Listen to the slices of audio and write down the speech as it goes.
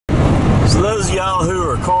For those of y'all who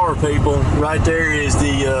are car people, right there is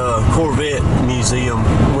the Corvette Museum.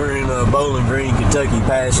 We're in Bowling Green, Kentucky,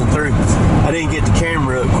 passing through. I didn't get the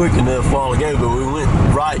camera up quick enough a while ago, but we went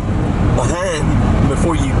right behind,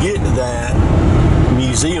 before you get to that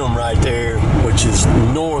museum right there, which is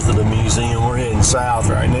north of the museum, we're heading south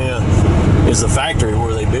right now, is the factory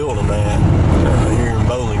where they build them at, here in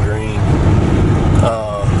Bowling Green.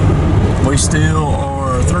 We still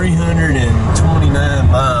are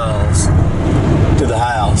 329 miles to the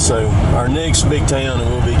house, so our next big town that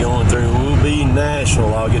we'll be going through will be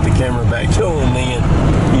Nashville. I'll get the camera back to him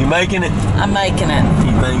then. You making it? I'm making it.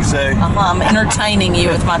 You think so? I'm entertaining you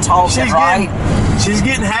with my talking, right? She's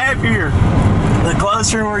getting happier. The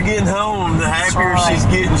closer we're getting home, the happier right. she's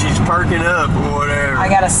getting. She's perking up or whatever. I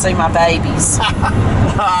gotta see my babies.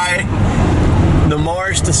 Hi. The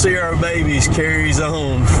march to see our babies carries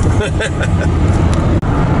on.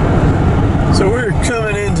 So we're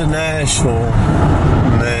coming into Nashville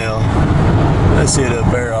now. That's it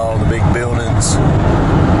up there, all the big buildings.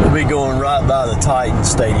 We'll be going right by the Titan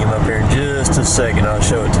Stadium up here in just a second. I'll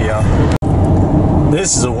show it to y'all.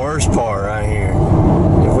 This is the worst part right here.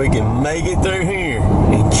 If we can make it through here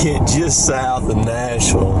and get just south of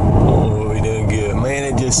Nashville, we'll be doing good. Man,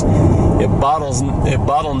 it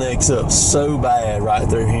bottlenecks up so bad right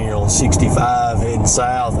through here on 65 heading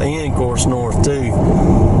south, and of course north too.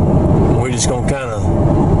 We're just gonna kind of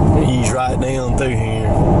ease right down through here.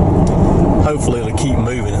 Hopefully it'll keep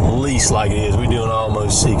moving at least like it is. We're doing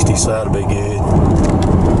almost 60, so that'll be good.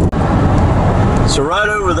 So right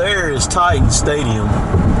over there is Titan Stadium.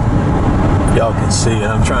 Y'all can see it.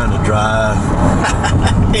 I'm trying to drive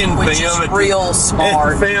and Which film is real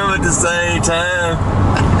smart. And film at the same time.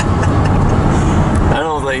 I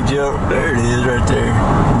don't think Joe. There it is, right there.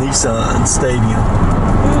 Nissan Stadium.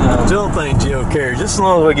 I don't think Joe cares. Just as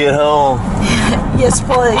long as we get home. Yes,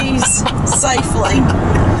 please. Safely.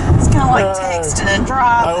 It's kind of like texting and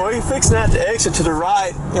driving. We're fixing that to exit to the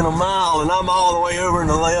right in a mile, and I'm all the way over in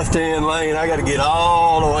the left-hand lane. I got to get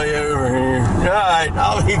all the way over here. All right,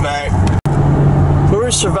 I'll be back. We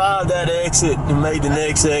survived that exit and made the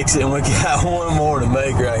next exit, and we got one more to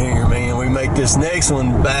make right here, man. We make this next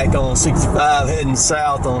one back on 65 heading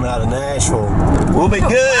south on out of Nashville. We'll be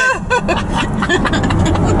good.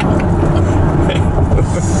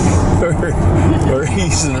 we're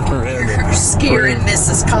easing around it. You're scaring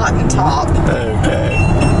Mrs. Cotton Top. Okay.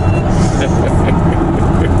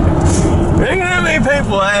 How many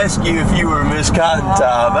people ask you if you were Miss Cotton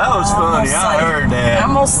Top? That was funny. I heard that.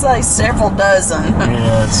 I'm going to say several dozen.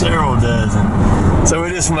 Yeah, several dozen. So we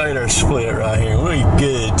just made our split right here. We're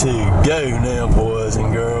good to go now, boys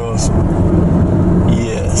and girls.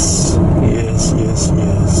 Yes. Yes, yes,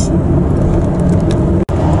 yes.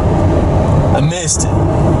 I missed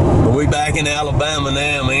it. But we back in Alabama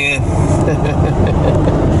now, man.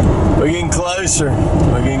 We're getting closer.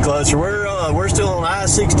 We're getting closer. We're still on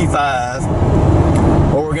I-65.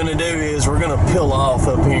 What we're going to do is we're going to peel off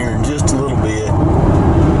up here in just a little bit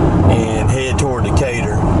and head toward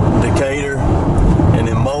Decatur, and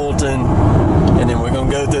then Moulton, and then we're going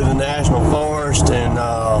to go through the National Forest and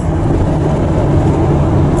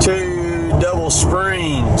to Double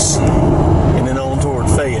Springs, and then on toward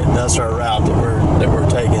Fayette. That's our route that we're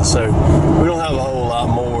taking. So we don't have a whole lot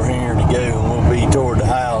more here to go, and we'll be toward the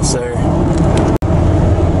house there.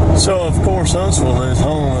 So, of course, Huntsville is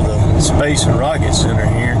home of the Space and Rocket Center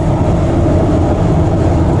here.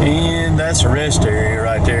 And that's a rest area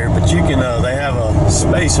right there. But you can, they have a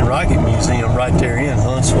Space and Rocket Museum right there in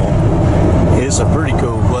Huntsville. It's a pretty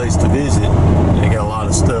cool place to visit. They got a lot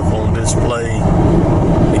of stuff on display.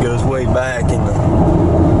 It goes way back in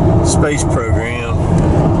the space program.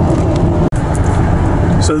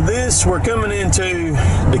 So we're coming into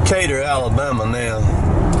Decatur, Alabama now.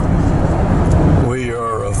 We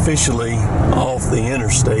are officially off the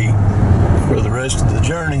interstate for the rest of the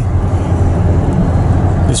journey.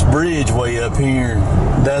 This bridge way up here,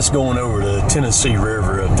 that's going over the Tennessee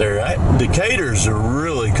River up there. Decatur's a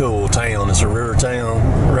really cool town. It's a river town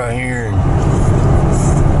right here,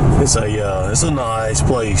 and it's a nice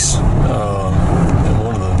place. And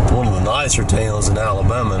one of the nicer towns in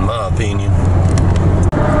Alabama, in my opinion.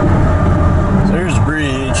 So there's the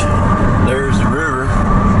bridge. There's the river.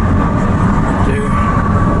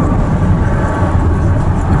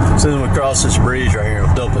 As soon as we cross this bridge right here,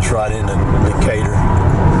 it'll dump us right into Decatur.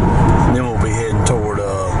 And then we'll be heading toward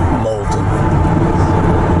Moulton.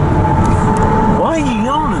 Why are you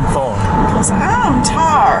yawning for? Because I'm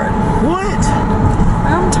tired. What?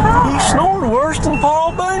 I'm tired. You snored worse than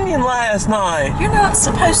Paul Bunyan last night. You're not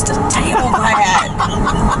supposed to tell that.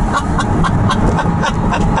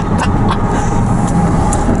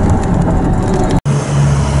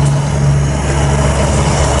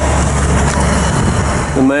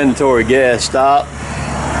 mandatory gas stop.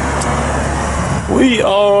 We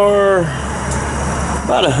are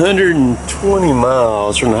about 120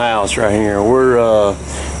 miles from the house right here. We're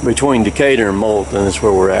between Decatur and Moulton. That's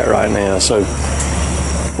where we're at right now. So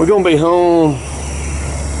we're gonna be home.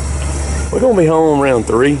 We're gonna be home around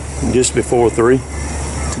 3, just before 3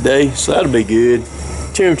 today. So that'll be good.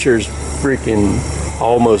 Temperature's freaking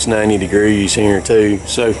almost 90 degrees here too.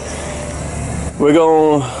 So I'm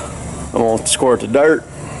gonna squirt the dirt.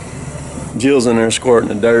 Jill's in there squirting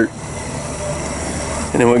the dirt.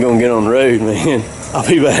 And then we're gonna get on the road, man. I'll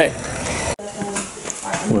be back.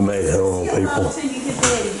 We made it home, people.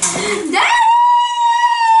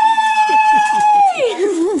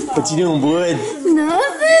 What you doing, bud?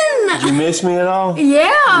 Nothing. Did you miss me at all?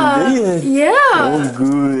 Yeah. You did? Yeah. Oh,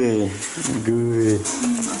 good. Good.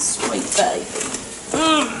 Sweet baby.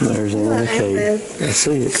 There's another cake. I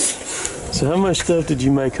see it. So how much stuff did you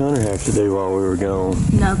make Hunter have to do while we were gone?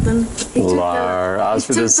 Nothing. He Liar. I was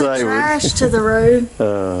going to say. the trash to the road.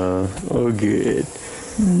 Oh, good.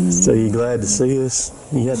 So you glad to see us?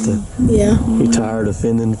 You got to. Yeah. You tired of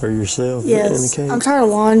fending for yourself? Yes. In the cake? I'm tired of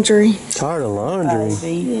laundry. Tired of laundry?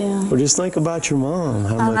 Yeah. Well, just think about your mom,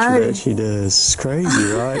 how much of that she does. It's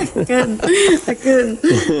crazy, right? I couldn't.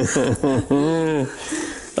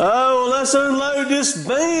 Oh, well, let's unload this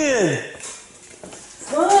van.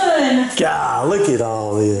 Fun. God, look at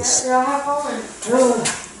all this.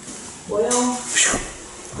 Well,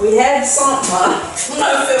 we had something. I don't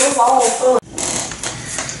know if it was all fun.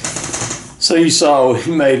 So you saw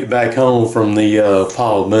we made it back home from the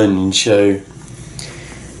Paul Bunyan show.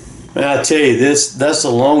 Man, I tell you, that's the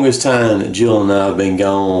longest time that Jill and I have been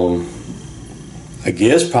gone. I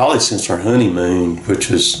guess probably since our honeymoon, which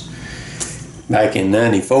was back in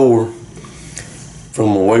 '94,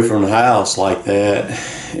 from away from the house like that.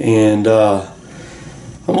 And I'm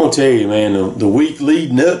gonna tell you, man, the week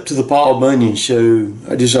leading up to the Paul Bunyan show,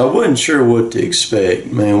 I wasn't sure what to expect.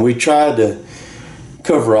 Man, we tried to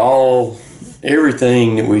cover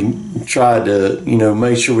everything that we tried to,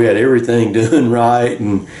 make sure we had everything done right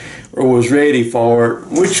and or was ready for it,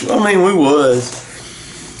 which, I mean, we was.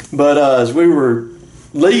 But as we were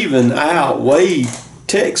leaving out, Wade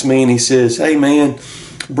texts me and he says, hey, man,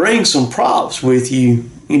 bring some props with you,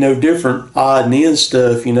 different odd and end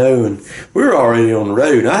stuff, and we were already on the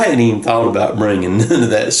road. I hadn't even thought about bringing none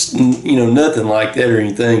of that, nothing like that or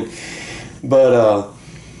anything. But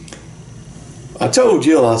I told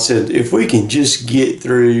Jill, I said, if we can just get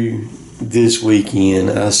through this weekend,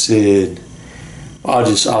 I said,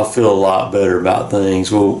 I'll feel a lot better about things.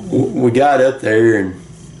 Well, we got up there and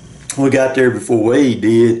we got there before Wade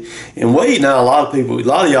did. And Wade and I, a lot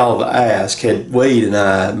of y'all have asked, had Wade and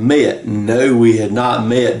I met? No, we had not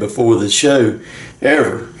met before the show,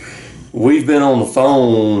 ever. We've been on the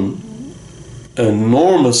phone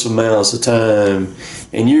enormous amounts of time,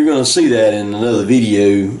 and you're going to see that in another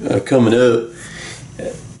video coming up.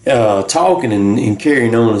 Talking and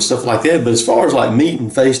carrying on and stuff like that. But as far as like meeting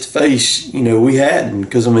face to face, we hadn't,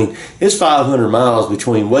 because it's 500 miles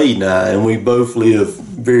between Wade and I, and we both live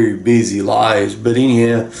very busy lives. But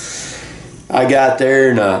anyhow, I got there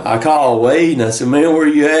and I called Wade and I said, man, where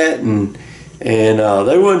you at? And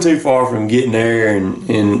they wasn't too far from getting there, and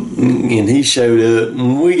he showed up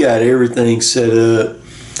and we got everything set up,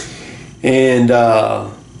 and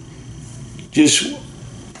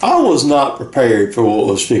I was not prepared for what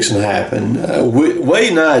was fixing to happen. Wade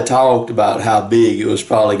and I had talked about how big it was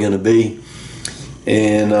probably going to be,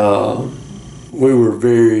 and we were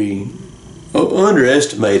very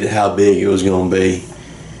underestimated how big it was going to be.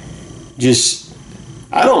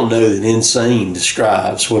 I don't know that insane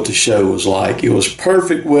describes what the show was like. It was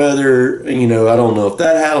perfect weather. I don't know if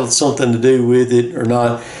that had something to do with it or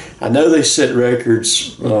not. I know they set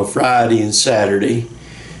records Friday and Saturday.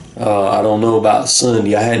 I don't know about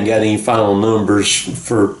Sunday. I hadn't got any final numbers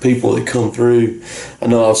for people that come through. I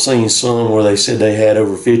know I've seen some where they said they had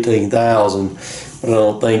over 15,000, but I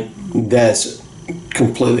don't think that's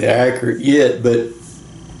completely accurate yet. But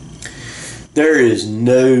there is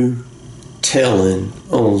no telling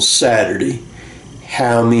on Saturday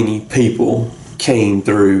how many people came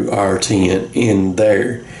through our tent in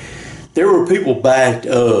there. There were people backed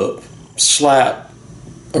up, slapped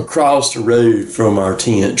across the road from our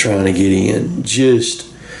tent trying to get in.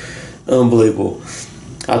 Just unbelievable.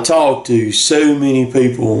 I talked to so many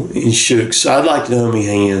people and shook. So I'd like to know how many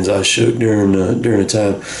hands I shook during the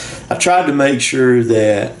time. I tried to make sure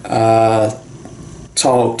that I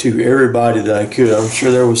talked to everybody that I could. I'm sure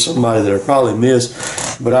there was somebody that I probably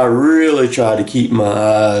missed, but I really tried to keep my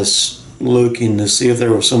eyes looking to see if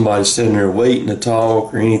there was somebody sitting there waiting to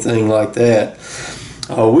talk or anything like that.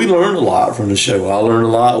 we learned a lot from the show. I learned a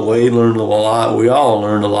lot. Wade learned a lot. We all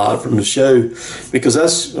learned a lot from the show,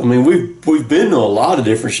 because we've been to a lot of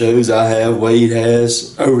different shows. I have, Wade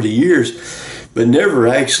has, over the years, but never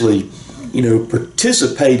actually,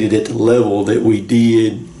 participated at the level that we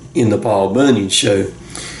did in the Paul Bunyan show.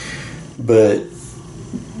 But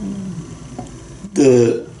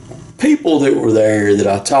the people that were there that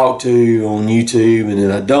I talked to on YouTube and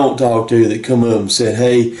that I don't talk to, that come up and said,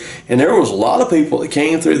 hey, and there was a lot of people that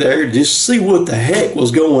came through there to just see what the heck was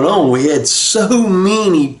going on. We had so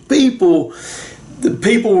many people. The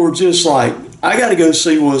people were just like, I got to go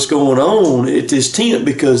see what's going on at this tent,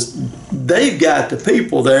 because they've got the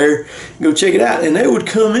people there. Go check it out. And they would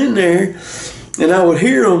come in there, and I would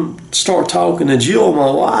hear them start talking to Jill, my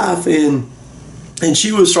wife, and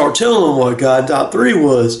she would start telling them what God Top 3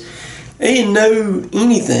 was. They didn't know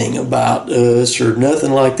anything about us or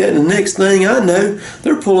nothing like that. And the next thing I know,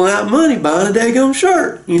 they're pulling out money, buying a daggone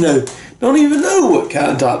shirt. Don't even know what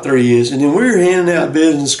kind of Top 3 is. And then we were handing out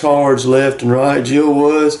business cards left and right. Jill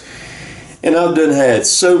was. And I've had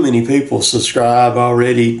so many people subscribe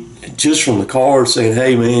already just from the cards, saying,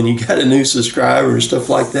 hey, man, you got a new subscriber and stuff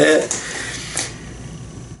like that.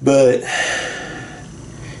 But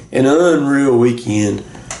an unreal weekend.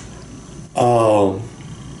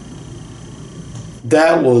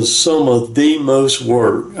 That was some of the most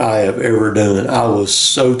work I have ever done. I was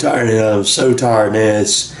so tired, and I'm so tired now.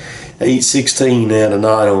 It's 8:16 now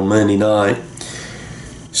tonight on Monday night.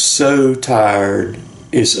 So tired,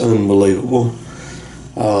 it's unbelievable.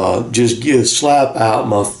 Just get a slap out.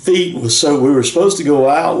 My feet was so. We were supposed to go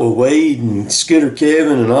out with Wade and Scooter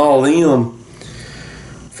Kevin and all them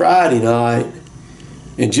Friday night,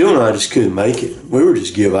 and Jill and I just couldn't make it. We were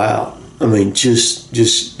just give out.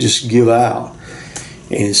 Just give out.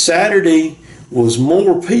 And Saturday was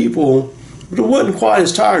more people, but it wasn't quite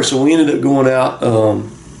as tired, so we ended up going out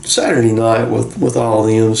Saturday night with all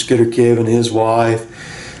them, Scooter Kevin, his wife,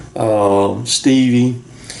 Stevie,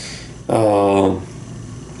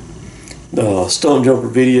 Stump Jumper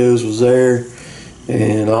Videos was there,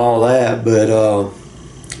 and all that, but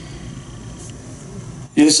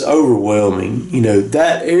it's overwhelming.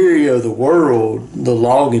 That area of the world, the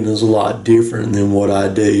logging is a lot different than what I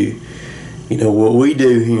do. What we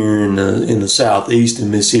do here in the southeast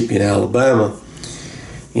in Mississippi and Alabama,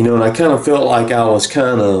 and I kind of felt like I was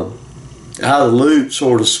kind of out of the loop,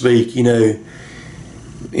 so to speak, and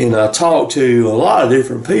I talked to a lot of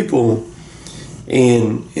different people,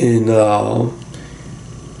 and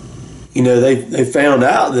they found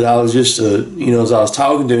out that I was just as I was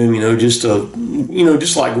talking to him,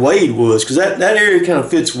 just like Wade was, because that area kind of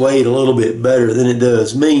fits Wade a little bit better than it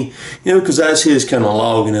does me, because that's his kind of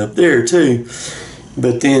logging up there too.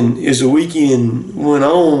 But then as the weekend went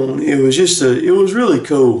on, it was really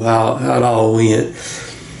cool how it all went.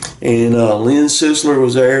 And Lynn Sisler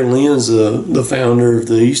was there. Lynn's the founder of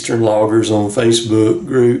the Eastern Loggers on the Facebook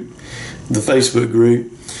group.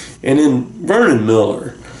 And then Vernon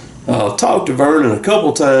Miller. Talked to Vernon a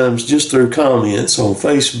couple times just through comments on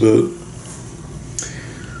Facebook.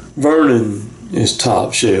 Vernon is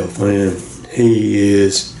top shelf, man.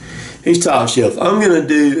 He's top shelf. I'm going to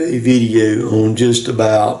do a video on just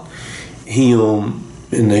about him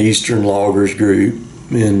and the Eastern Loggers group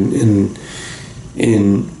and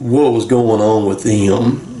what was going on with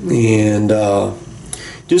them, and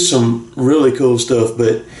just some really cool stuff.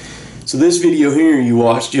 But so this video here, you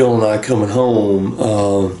watched Jill and I coming home.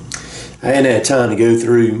 I hadn't had time to go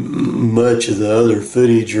through much of the other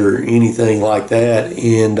footage or anything like that,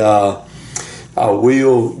 and I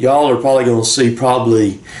will. Y'all are probably going to see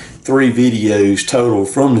probably 3 videos total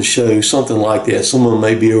from the show, something like that. Some of them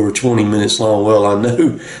may be over 20 minutes long. Well, I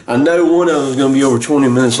know one of them is going to be over 20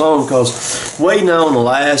 minutes long, because Wade and I on the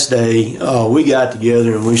last day, we got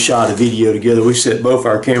together and we shot a video together. We set both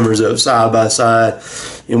our cameras up side by side,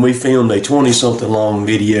 and we filmed a 20-something long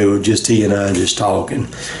video of just he and I just talking.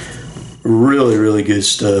 Really, really good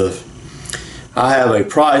stuff. I have a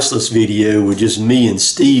priceless video with just me and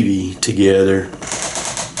Stevie together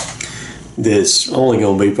that's only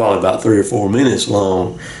going to be probably about 3 or 4 minutes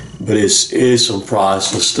long, but it's some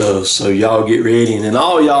priceless stuff. So y'all get ready, and then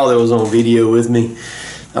all y'all that was on video with me,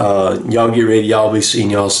 y'all get ready. Y'all be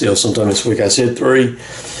seeing y'all self sometime this week. I said 3.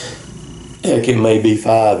 Heck, it may be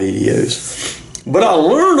 5 videos. But I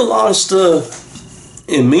learned a lot of stuff,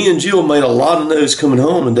 and me and Jill made a lot of notes coming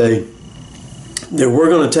home today that we're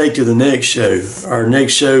going to take to the next show. Our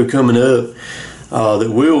next show coming up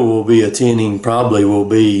that will be attending probably will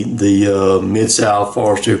be the Mid-South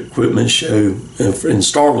Forestry Equipment Show in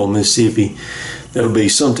Starkville, Mississippi. That'll be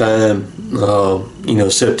sometime,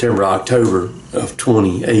 September, October of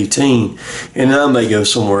 2018, and I may go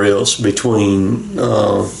somewhere else between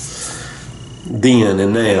then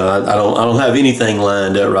and now. I don't have anything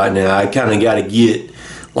lined up right now. I kind of got to get,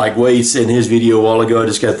 like Wade said in his video a while ago, I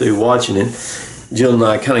just got through watching it. Jill and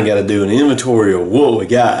I kind of got to do an inventory of what we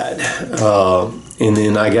got, and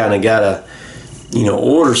then I kind of got to,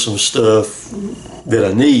 order some stuff that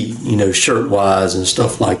I need, shirt wise and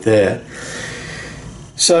stuff like that.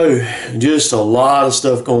 So just a lot of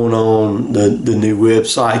stuff going on. The new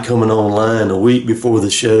website coming online a week before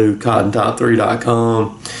the show,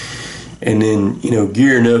 CottonTop3.com. And then,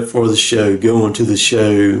 gearing up for the show, going to the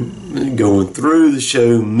show, going through the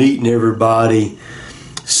show, meeting everybody,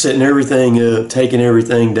 setting everything up, taking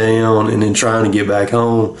everything down, and then trying to get back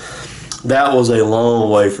home. That was a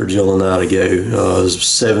long way for Jill and I to go. It was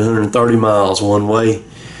 730 miles one way.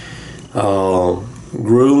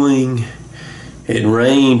 Grueling. It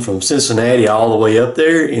rained from Cincinnati all the way up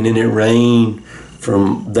there, and then it rained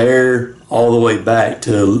from there all the way back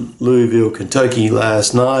to Louisville, Kentucky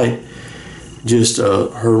last night. Just a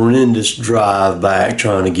horrendous drive back,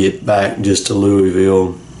 trying to get back just to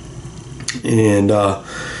Louisville. And of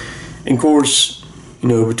course,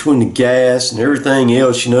 between the gas and everything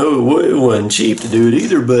else, it wasn't cheap to do it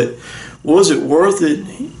either, but was it worth it?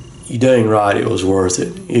 You dang right it was worth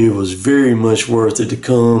it. It was very much worth it to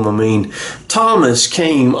come. I mean, Thomas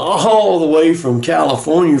came all the way from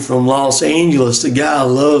California, from Los Angeles. The guy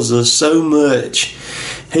loves us so much.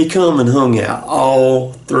 He come and hung out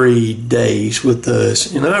all 3 days with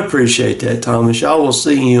us, and I appreciate that, Thomas. Y'all will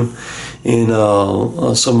see him in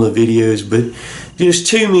some of the videos, but just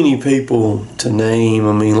too many people to name.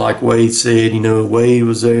 I mean, like Wade said, Wade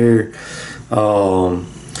was there.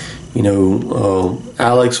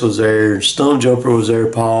 Alex was there, Stone Jumper was there,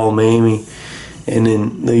 Paul, Mammy, and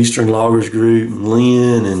then the Eastern Loggers Group, and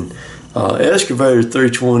Lynn, and Excavator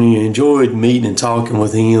 320. Enjoyed meeting and talking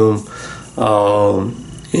with him,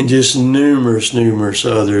 and just numerous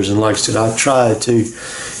others. And like I said, I tried to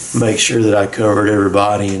make sure that I covered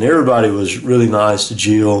everybody, and everybody was really nice to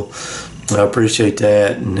Jill. I appreciate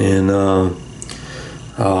that, and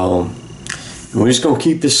we're just going to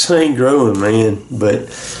keep this thing growing, man. But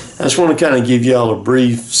I just want to kind of give y'all a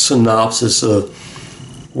brief synopsis of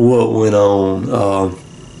what went on.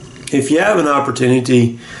 If you have an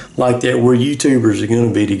opportunity like that where YouTubers are going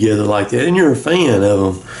to be together like that, and you're a fan of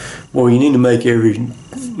them, well, you need to make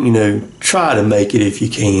try to make it if you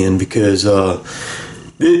can, because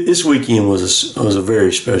this weekend was a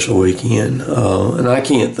very special weekend, and I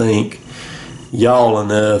can't thank y'all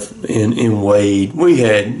enough. In Wade,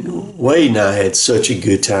 Wade and I had such a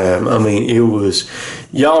good time. I mean,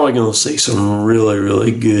 y'all are going to see some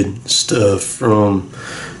really good stuff from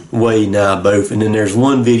Wade and I both. And then there's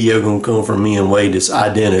one video going to come from me and Wade that's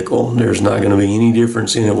identical. There's not going to be any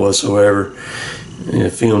difference in it whatsoever.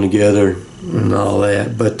 Filmed together and all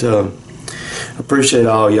that. But I appreciate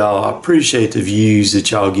all y'all. I appreciate the views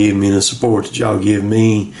that y'all give me and the support that y'all give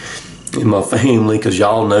me and my family, because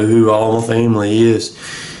y'all know who all my family is,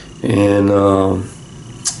 and all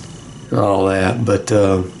that. But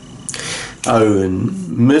and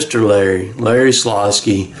Mr. Larry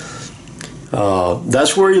Slosky,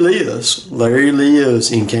 that's where he lives. Larry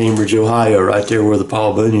lives in Cambridge, Ohio, right there where the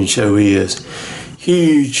Paul Bunyan Show is.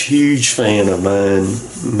 Huge fan of mine,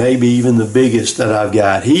 maybe even the biggest that I've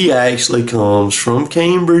got. He actually comes from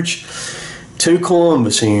Cambridge to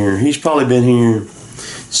Columbus here. He's probably been here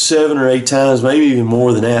 7 or 8 times, maybe even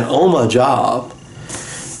more than that, on my job.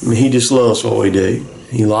 I mean, he just loves what we do.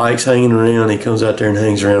 He likes hanging around. He comes out there and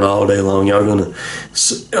hangs around all day long. Y'all gonna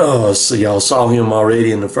see, y'all saw him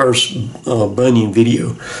already in the first Bunyan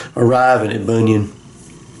video, arriving at Bunyan.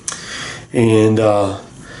 And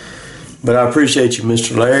but I appreciate you,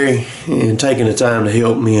 Mr. Larry, and taking the time to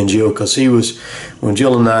help me and Jill, because when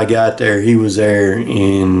Jill and I got there, he was there,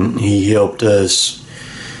 and he helped us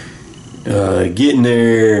getting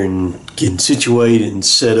there and getting situated and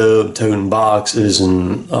set up, toting boxes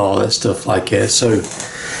and all that stuff like that. So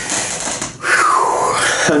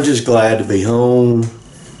I'm just glad to be home,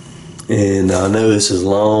 and I know this is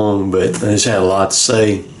long, but I just had a lot to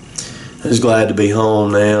say. I'm just glad to be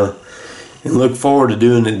home now and look forward to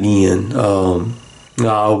doing it again.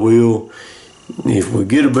 I will, if we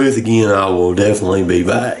get a booth again, I will definitely be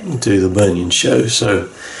back to the Bunyan Show. So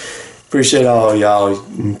appreciate all y'all. You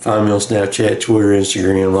can find me on Snapchat, Twitter,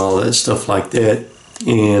 Instagram, all that stuff like that.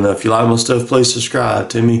 And if you like my stuff, please subscribe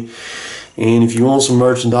to me. And if you want some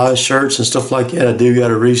merchandise, shirts and stuff like that, I do got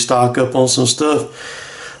to restock up on some stuff.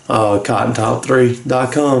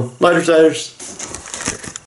 CottonTop3.com. Later, taters.